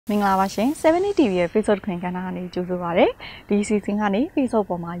မင်္ဂလာပါရှင် 7DayTV ရဲ့ Facebook ခွင့်ကဏ္ဍကနေကြိုဆိုပါရစေ။ဒီစီစဉ်ကနေ Facebook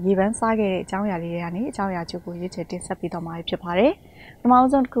ပေါ်မှာရေပန်းစားခဲ့တဲ့အကြောင်းအရာလေးတွေကနေအကြောင်းအရာချုပ်ကိုရွေးချယ်တင်ဆက်ပေးတော့မှာဖြစ်ပါတယ်။ပထမ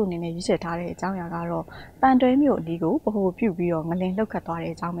ဆုံးတစ်ခုအနေနဲ့ရွေးချယ်ထားတဲ့အကြောင်းအရာကတော့ပန်တွဲမျိုးအဒီကိုဗဟိုပြုပြီးတော့ငလင်လှုပ်ခတ်သွား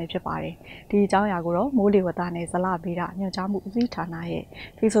တဲ့အကြောင်းပဲဖြစ်ပါတယ်။ဒီအကြောင်းအရာကိုတော့မိုးလေဝသနဲ့ဇလဗေဒညွှန်ကြားမှုဦးစီးဌာနရဲ့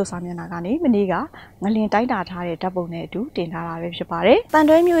Facebook စာမျက်နှာကနေမနေ့ကငလင်တိုက်တာထားတဲ့ဓာတ်ပုံနဲ့အတူတင်ထားတာပဲဖြစ်ပါတယ်။ပန်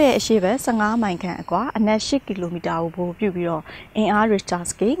တွဲမျိုးရဲ့အရှေ့ဘက်15မိုင်ခန့်အကွာအနက်8ကီလိုမီတာကိုဗဟိုပြုပြီးတော့အင်အား Richter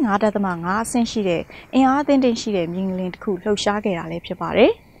scale 9.5 အဆင့်ရှိတဲ့အင်အားအသင့်တင်ရှိတဲ့မြေငလင်တစ်ခုလှုပ်ရှားခဲ့တာလည်းဖြစ်ပါတ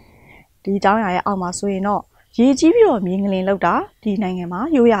ယ်။ဒီအကြောင်းအရာရဲ့အောက်မှာဆိုရင်တော့ရေကြီးပြီးတော့မြေငလင်လောက်တာဒီနိုင်ငံမှာ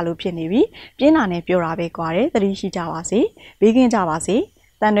ရိုးရာလိုဖြစ်နေပြီပြင်းတာနဲ့ပြောတာပဲကွာတယ်သတိရှိကြပါစေဘေးကင်းကြပါစေ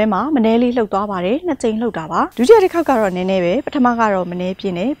တန်တွဲမှာမနှဲလေးလှုပ်သွားပါတယ်နှစ်ကြိမ်လှုပ်တာပါဒုတိယတစ်ခေါက်ကတော့နည်းနည်းပဲပထမကတော့မနှဲပြ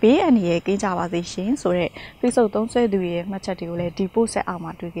င်းနေဘေးအန္တရာယ်ကင်းကြပါစေရှင်ဆိုတဲ့ Facebook သုံးစွဲသူရဲ့မှတ်ချက်တွေကိုလည်းဒီ post ဆက်အောက်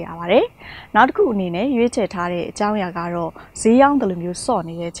မှာတွေ့ခဲ့ရပါတယ်နောက်တစ်ခုအနေနဲ့ရွေးချယ်ထားတဲ့အကြောင်းအရာကတော့ဈေးရောက်တယ်လို့မျိုးစော့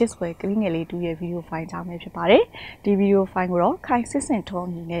နေတဲ့ချစ်ဆွဲကလေးငယ်လေးတူရဲ့ video file ကြောင်းပဲဖြစ်ပါတယ်ဒီ video file ကိုတော့ခိုင်စစ်စင်ထုံး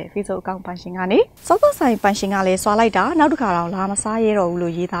အနေနဲ့ Facebook အကောင့်ပိုင်ရှင်ကနေစောစောဆိုင်ပိုင်ရှင်ကလည်းဆွာလိုက်တာနောက်တစ်ခါတော့လာမစားရတော့ဘူး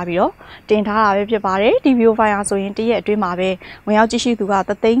လို့ရေးသားပြီးတော့တင်ထားတာပဲဖြစ်ပါတယ်ဒီ video file ဆိုရင်တရက်အတွင်းမှာပဲဝင်ရောက်ကြည့်ရှုသူ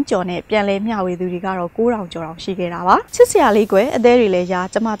ကသိန်းကျော်နဲ့ပြန်လဲမျှဝေသူတွေကတော့9000ကျော်တောင်ရှိခဲ့တာပါချစ်စရာလေးကွယ်အသေးတွေလည်းရာ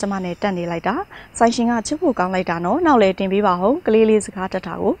ကျမနဲ့တက်နေလိုက်တာဆိုင်ရှင်ကချစ်ဖို့ကောင်းလိုက်တာနော်နောက်လဲတင်ပေးပါဦးကလေးလေးစကားတက်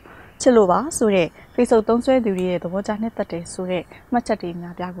တာကိုချစ်လို့ပါဆိုတဲ့ Facebook သုံးစွဲသူတွေရဲ့သဘောကျနှစ်သက်တယ်ဆိုတဲ့မှတ်ချက်တွေ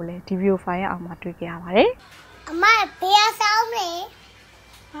များပြားကိုလည်းဒီ video file ရဲ့အောက်မှာတွေ့ကြရပါတယ်အမဘယ်အဆောင်လဲ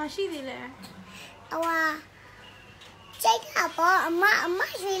ဘာရှိသေးလဲအဝါကျိတ်တာပေါ့အမ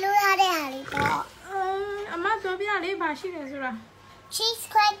ရွှေလို့ရတဲ့ဟာလေးပေါ့အမပြောပြလေဘာရှိလဲဆိုတာcheese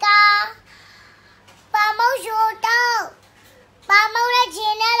cracker ပါမောရိုတော့ပါမောနဲ့ဂျ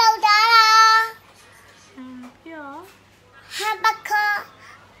င်းနဲ့လောက်တာလားပြောဟာဘက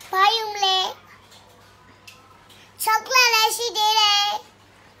ဘာယူမလဲချောကလက်လည်းရှိသေးတယ်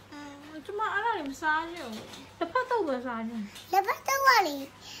ကျမအဲ့ဒါလည်းမစားရဘူးတစ်ဖက်တော့ပဲစားတယ်လက်ဖက်တော့ပါလေ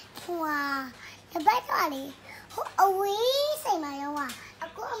ဟွာလက်ဖက်တော့လေဟိုအဝေးစိတ်မရောအ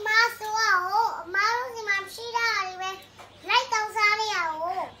ခုအမဆိုတော့အမတို့ဒီမှာရှိတာလေပဲလိုက်တောင်းစားနေရအော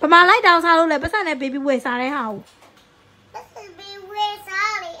င်ပမာလိုက်တောင်းစားလို့လေပတ်စံနဲ့ဘေဘီဝေစားတဲ့ဟာကိုပတ်စံဘေဘီဝေ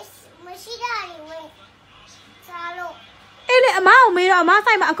စားလေမရှိတာလေဝေစားလို့အေးလေအမကိုမေးတော့အမ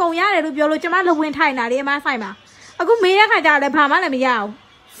ဆိုင်မှာအကုန်ရတယ်လို့ပြောလို့ကျမလဝင်ထိုင်တာလေအမဆိုင်မှာအခုမေးတဲ့ခါကျတော့လည်းဘာမှလည်းမရအောင်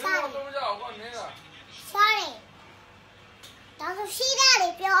စားတယ်စားတယ်ဒါဆိုရှိတာလေ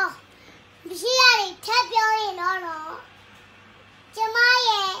ပြောမရှိတာလေထပ်ပြောရင်တော့ကျမ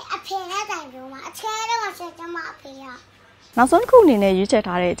ရဲ့အဖေနဲ့တိုင်ပြောမှာအချဲတော့ဆက်ကျမအဖေရနောက်ဆုံးတစ်ခုအနေနဲ့ရွေးချယ်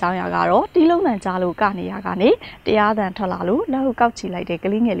ထားတဲ့အကြောင်းအရာကတော့တီးလုံးတန်ကြားလို့ကနေရကနေတရားတန်ထွက်လာလို့လက်ဟုတ်ကောက်ချီလိုက်တဲ့က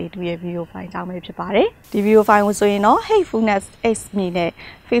လေးငယ်လေးတူရဲ့ video file အကြောင်းပဲဖြစ်ပါတယ်ဒီ video file ကိုဆိုရင်တော့ hatefulness x မြင်တဲ့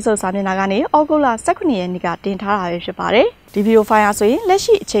Facebook စာမျက်နှာကနေဩဂုတ်လ18ရက်နေ့ကတင်ထားတာပဲဖြစ်ပါတယ်ဒီ video file ဆိုရင်လက်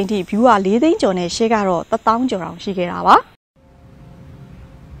ရှိအချိန်ထိ viewer 4သိန်းကျော်နဲ့ share ကတော့1000ကျော်တောင်ရှိခဲ့တာပါ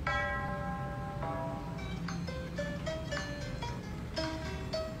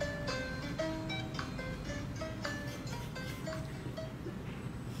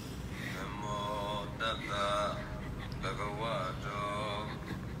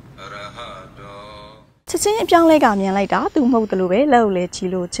ချက်ချင်းအပြောင်းလဲကမြင်လိုက်တာသူမဟုတ်တယ်လို့ပဲလက်ကိုလဲချီ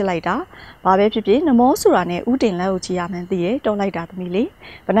လို့ချစ်လိုက်တာဘာပဲဖြစ်ဖြစ်နမောဆိုတာနဲ့ဥတင်လက်ကိုချီရမှန်းသိရဲ့တော်လိုက်တာသမီးလေး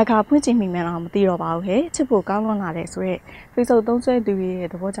ဘယ်နှခါဖွင့်ကြည့်မိမှန်းတော့မသိတော့ပါဘူးဟဲ့ချစ်ဖို့ကောင်းလွန်းလာတယ်ဆိုရက် Facebook သုံးစွဲသူရဲ့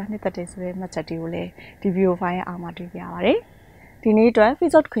သဘောကျနှစ်သက်တယ်ဆိုတဲ့မှတ်ချက်တွေကိုလည်းဒီ video file ရဲ့အောက်မှာတွေ့ကြရပါတယ်ဒီနေ့အတွက်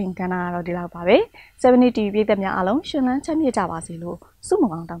Facebook ခွင့်ကဏ္ဍကတော့ဒီလောက်ပါပဲ 7DayTV ပြည်သက်များအားလုံးရှင်လန်းချမ်းမြေ့ကြပါစေလို့ဆုမွ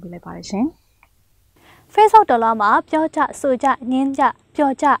န်ကောင်းတောင်းပေးလိုက်ပါတယ်ရှင်Facebook တော်လာမှာပြောကြဆိုကြညင်းကြ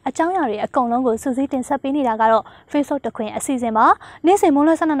ပြောကြအကြောင်းအရာတွေအကုန်လုံးကိုစူးစီးတင်ဆက်ပေးနေတာကတော့ Facebook တခွင်အစီအစဉ်ပါနေ့စဉ်မိုးလ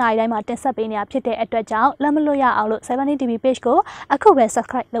12နာရီတိုင်းမှာတင်ဆက်ပေးနေတာဖြစ်တဲ့အတွက်ကြောင့်လက်မလွတ်ရအောင်လို့ 7DayTV page ကိုအခုပဲ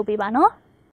subscribe လုပ်ပေးပါနော်